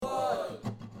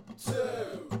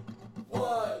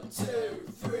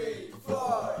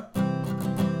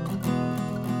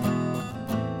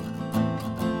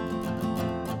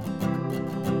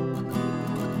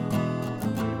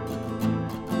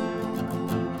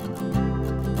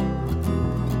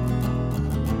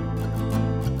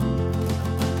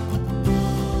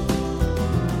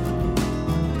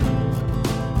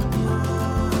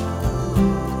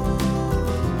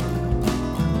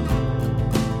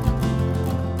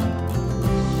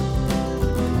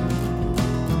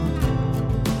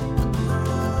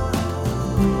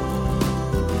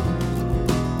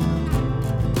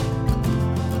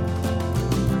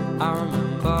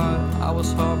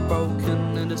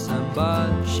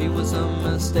she was a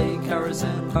mistake, I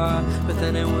resent her. But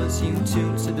then it was you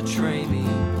two to betray me.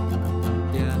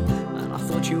 Yeah, and I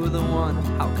thought you were the one.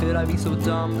 How could I be so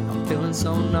dumb? I'm feeling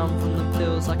so numb from the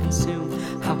pills I consume.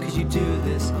 How could you do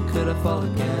this? How could I fall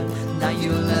again? Now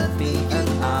you left me and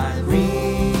I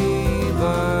reverse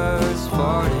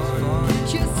party.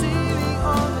 You see me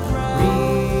on the ground.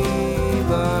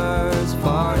 Reverse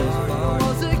party.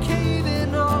 Walls are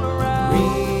caving all around.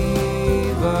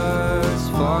 Reverse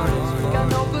party. Got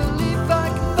no belief I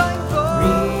can fight for.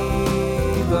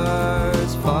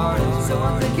 Reverse party. So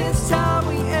I think it's time.